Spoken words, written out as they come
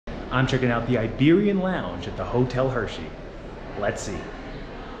I'm checking out the Iberian Lounge at the Hotel Hershey. Let's see.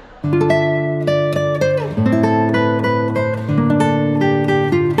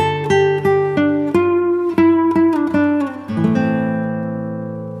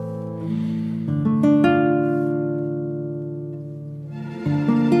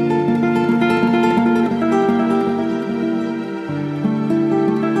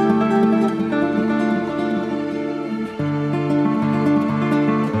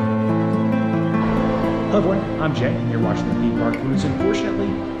 Hello everyone, I'm Jay, and you're watching the Theme Park Cruise. Unfortunately,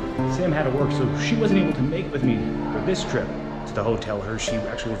 Sam had to work, so she wasn't able to make it with me for this trip to the Hotel Hershey.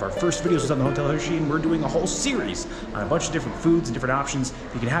 Actually, one of our first videos was on the Hotel Hershey, and we're doing a whole series on a bunch of different foods and different options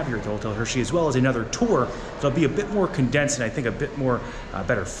you can have here at the Hotel Hershey, as well as another tour. So it'll be a bit more condensed, and I think a bit more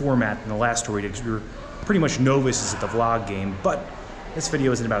better format than the last tour we did, because we were pretty much novices at the vlog game. But this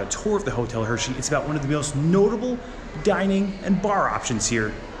video isn't about a tour of the Hotel Hershey. It's about one of the most notable dining and bar options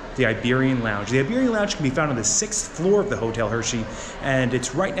here, the Iberian Lounge. The Iberian Lounge can be found on the 6th floor of the Hotel Hershey, and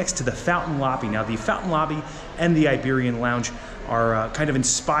it's right next to the Fountain Lobby. Now, the Fountain Lobby and the Iberian Lounge are kind of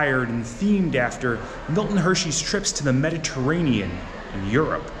inspired and themed after Milton Hershey's trips to the Mediterranean in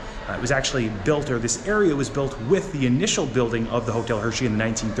Europe. It was actually built, or this area was built with the initial building of the Hotel Hershey in the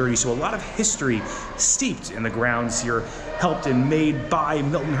 1930s, so a lot of history steeped in the grounds here, helped and made by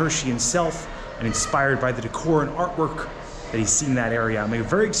Milton Hershey himself, and inspired by the decor and artwork that he's seen in that area. I'm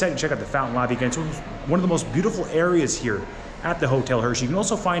very excited to check out the Fountain Lobby again. It's one of the most beautiful areas here at the Hotel Hershey. You can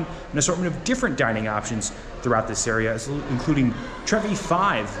also find an assortment of different dining options throughout this area, including Trevi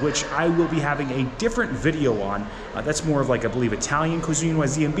 5, which I will be having a different video on. That's more of like, I believe, Italian cuisine,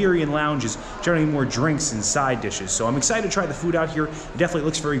 whereas the Iberian Lounge is generally more drinks and side dishes. So I'm excited to try the food out here. It definitely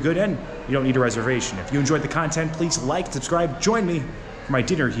looks very good, and you don't need a reservation. If you enjoyed the content, please like, subscribe, join me for my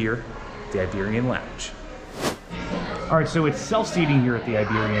dinner here at the Iberian Lounge. All right, so it's self-seating here at the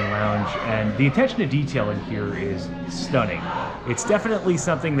Iberian Lounge, and the attention to detail in here is stunning. It's definitely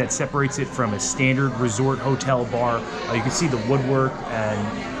something that separates it from a standard resort hotel bar. You can see the woodwork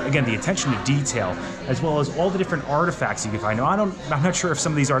and, again, the attention to detail, as well as all the different artifacts you can find. Now, I'm not sure if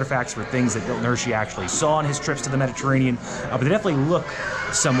some of these artifacts were things that Milton Hershey actually saw on his trips to the Mediterranean, but they definitely look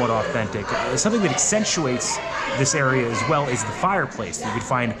somewhat authentic. Something that accentuates this area as well is the fireplace that you could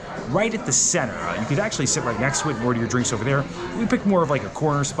find right at the center. You could actually sit right next to it and order your drinks over there. We picked more of like a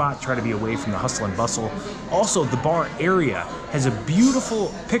corner spot, try to be away from the hustle and bustle. Also, the bar area has a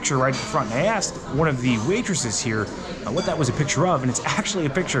beautiful picture right at the front. And I asked one of the waitresses here what that was a picture of, and it's actually a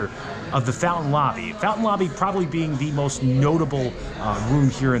picture of the Fountain Lobby. Fountain Lobby probably being the most notable room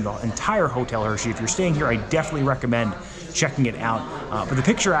here in the entire Hotel Hershey. If you're staying here, I definitely recommend checking it out. But the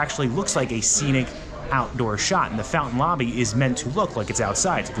picture actually looks like a scenic outdoor shot, and the Fountain Lobby is meant to look like it's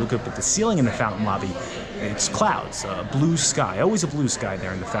outside. So if you look up at the ceiling in the Fountain Lobby, it's clouds, blue sky, always a blue sky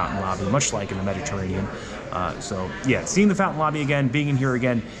there in the Fountain Lobby, much like in the Mediterranean. So yeah, seeing the Fountain Lobby again, being in here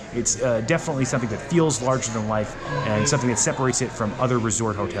again, it's definitely something that feels larger than life and something that separates it from other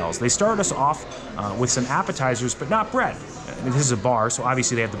resort hotels. They started us off with some appetizers, but not bread. This is a bar, so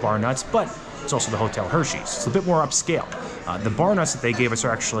obviously they have the bar nuts, but it's also the Hotel Hershey's. It's a bit more upscale. The bar nuts that they gave us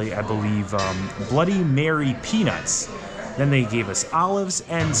are actually, I believe, Bloody Mary peanuts. Then they gave us olives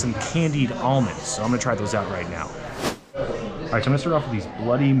and some candied almonds. So I'm gonna try those out right now. All right, so I'm gonna start off with these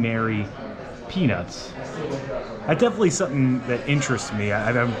Bloody Mary peanuts. That's definitely something that interests me.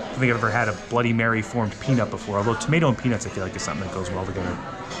 I don't think I've ever had a Bloody Mary formed peanut before, although tomato and peanuts I feel like is something that goes well together.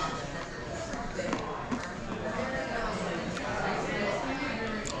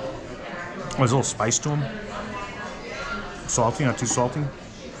 Oh, there's a little spice to them. Salty, not too salty.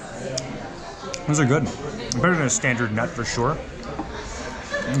 Those are good. Better than a standard nut for sure.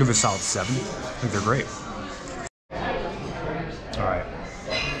 I'll give it a solid 7. I think they're great. All right,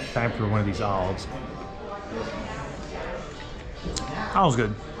 time for one of these olives. Olive's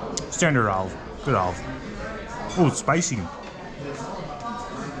good. Standard olive. Good olive. Oh, it's spicy.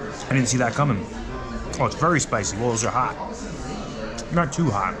 I didn't see that coming. Oh, it's very spicy. Well, those are hot. Not too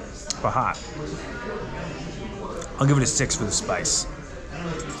hot, but hot. I'll give it a 6 for the spice.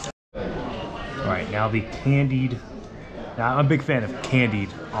 All right, now the candied. Now, I'm a big fan of candied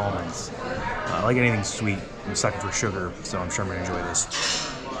almonds. I like anything sweet. I'm a sucker for sugar, so I'm sure I'm gonna enjoy this.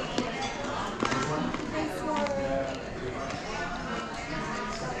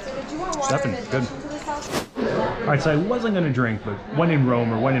 Stuffing, good. All right, so I wasn't gonna drink, but when in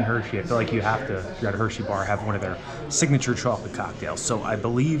Rome or when in Hershey, I feel like you have to, if you're at a Hershey bar, have one of their signature chocolate cocktails. So I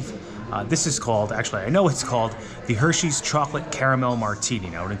believe this is called, actually I know it's called, the Hershey's Chocolate Caramel Martini.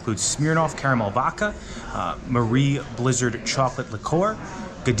 Now it includes Smirnoff Caramel Vodka, Marie Blizzard Chocolate Liqueur,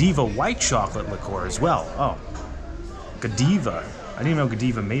 Godiva White Chocolate Liqueur as well. Oh, Godiva. I didn't even know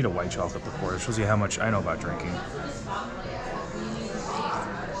Godiva made a white chocolate before. It shows you how much I know about drinking.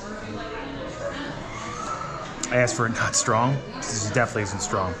 I asked for it not strong. This definitely isn't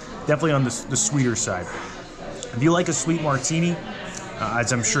strong. Definitely on the sweeter side. If you like a sweet martini,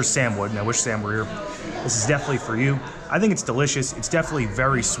 as I'm sure Sam would, and I wish Sam were here, this is definitely for you. I think it's delicious. It's definitely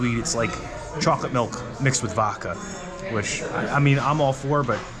very sweet. It's like chocolate milk mixed with vodka, which, I mean, I'm all for,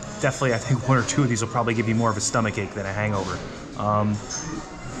 but definitely I think one or two of these will probably give you more of a stomachache than a hangover. I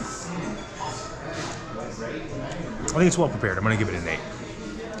think it's well prepared. I'm going to give it an 8.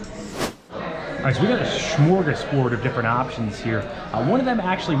 All right, so we got a smorgasbord of different options here. One of them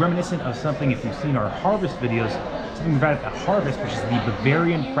actually reminiscent of something, if you've seen our harvest videos, something we've had at the harvest, which is the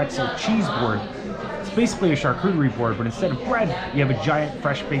Bavarian pretzel cheese board. It's basically a charcuterie board, but instead of bread, you have a giant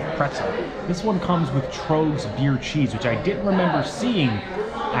fresh baked pretzel. This one comes with Trogs beer cheese, which I didn't remember seeing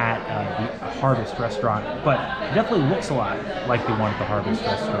at the Harvest restaurant, but it definitely looks a lot like the one at the Harvest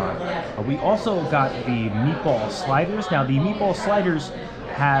restaurant. We also got the meatball sliders. Now, the meatball sliders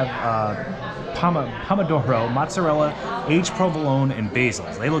have pomodoro, mozzarella, aged provolone, and basil.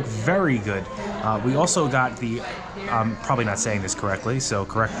 They look very good. We also got the, I'm probably not saying this correctly, so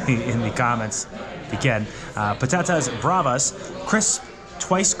correct me in the comments if you can, patatas bravas, crisp,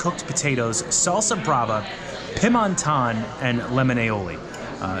 twice-cooked potatoes, salsa brava, pimenton, and lemon aioli.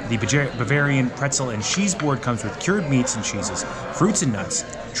 The Bavarian pretzel and cheese board comes with cured meats and cheeses, fruits and nuts,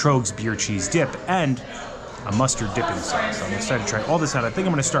 Trogs beer cheese dip, and a mustard dipping sauce. So I'm excited to try all this out. I think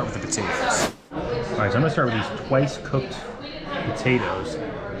I'm going to start with the potatoes. All right, so I'm going to start with these twice-cooked potatoes.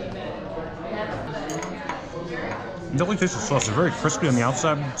 You definitely taste the sauce. It's very crispy on the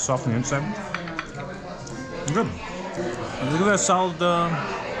outside, soft on the inside. Good. Look at that solid,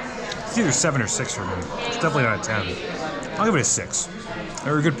 it's either 7 or 6 for me. It's definitely not a 10. I'll give it a 6.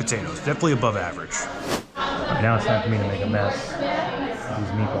 They're good potatoes, definitely above average. Right, now it's time for me to make a mess with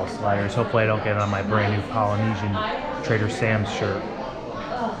these meatball sliders. Hopefully I don't get it on my brand new Polynesian Trader Sam's shirt.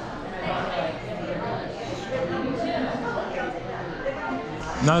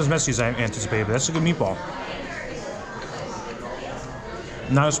 Not as messy as I anticipated, but that's a good meatball.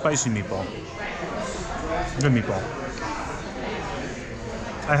 Not a spicy meatball. Good meatball.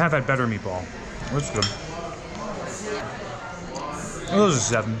 I have had better meatball. That's good. Oh, those are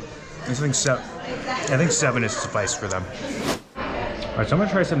 7. I think 7 is suffice for them. All right, so I'm gonna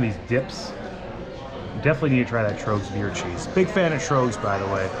try some of these dips. Definitely need to try that Trogs beer cheese. Big fan of Trogs, by the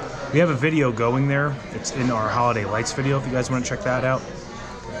way. We have a video going there. It's in our Holiday Lights video if you guys want to check that out.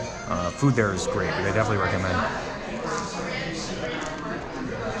 Food there is great, but I definitely recommend it.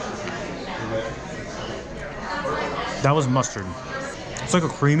 That was mustard. It's like a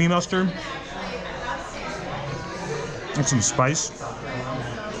creamy mustard. And some spice.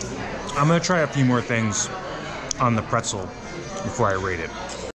 I'm gonna try a few more things on the pretzel before I rate it.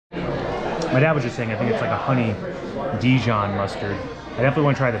 My dad was just saying I think it's like a honey Dijon mustard. I definitely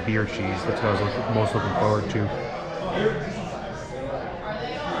want to try the beer cheese. That's what I was most looking forward to.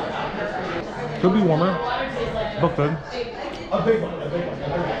 Could be warmer, but good.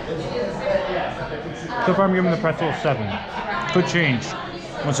 So far I'm giving the pretzel a 7. Could change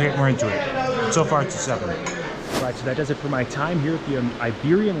once I get more into it. So far it's a 7. Right, so that does it for my time here at the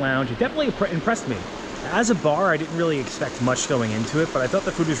Iberian Lounge. It definitely impressed me. As a bar, I didn't really expect much going into it, but I thought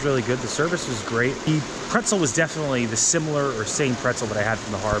the food was really good. The service was great. The pretzel was definitely the similar or same pretzel that I had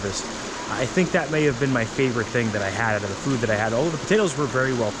from the Harvest. I think that may have been my favorite thing that I had out of the food that I had. All of the potatoes were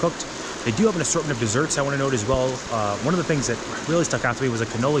very well cooked. They do have an assortment of desserts I want to note as well. One of the things that really stuck out to me was a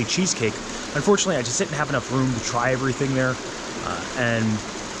cannoli cheesecake. Unfortunately, I just didn't have enough room to try everything there. And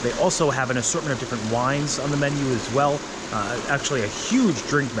they also have an assortment of different wines on the menu as well. Actually a huge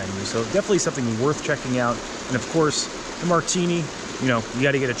drink menu, so definitely something worth checking out. And of course, the martini, you know, you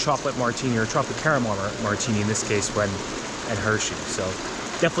got to get a chocolate martini or a chocolate caramel martini in this case when at Hershey. So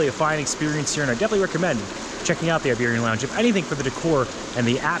definitely a fine experience here, and I definitely recommend checking out the Iberian Lounge, if anything, for the decor and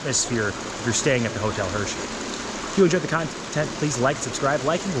the atmosphere if you're staying at the Hotel Hershey. If you enjoyed the content, please like, subscribe.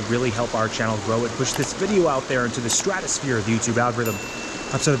 Liking will really help our channel grow and push this video out there into the stratosphere of the YouTube algorithm.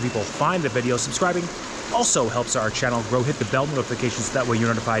 Helps other people find the video. Subscribing also helps our channel grow. Hit the bell notifications so that way you're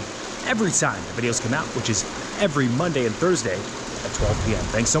notified every time the videos come out, which is every Monday and Thursday at 12 p.m.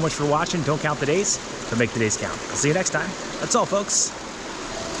 Thanks so much for watching. Don't count the days, but make the days count. I'll see you next time. That's all, folks.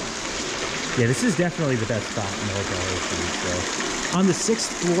 Yeah, this is definitely the best spot in the Hotel Hershey. So, on the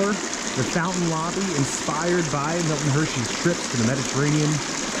 6th floor, the fountain lobby, inspired by Milton Hershey's trips to the Mediterranean.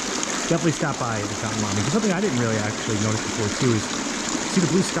 Definitely stop by the fountain lobby. Something I didn't really actually notice before too is see the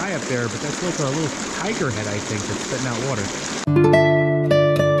blue sky up there, but that's like a little tiger head, I think, that's spitting out water.